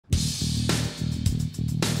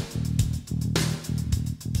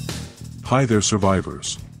Hi there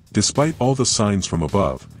survivors. Despite all the signs from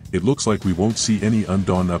above, it looks like we won't see any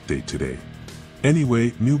Undawn update today.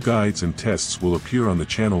 Anyway, new guides and tests will appear on the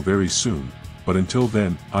channel very soon, but until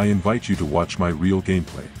then, I invite you to watch my real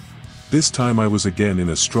gameplay. This time I was again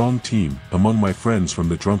in a strong team among my friends from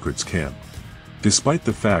the Drunkards camp. Despite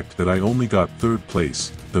the fact that I only got 3rd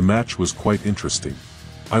place, the match was quite interesting.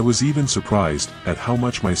 I was even surprised at how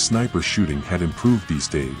much my sniper shooting had improved these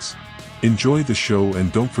days. Enjoy the show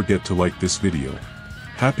and don't forget to like this video.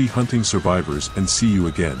 Happy hunting survivors and see you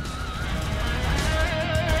again.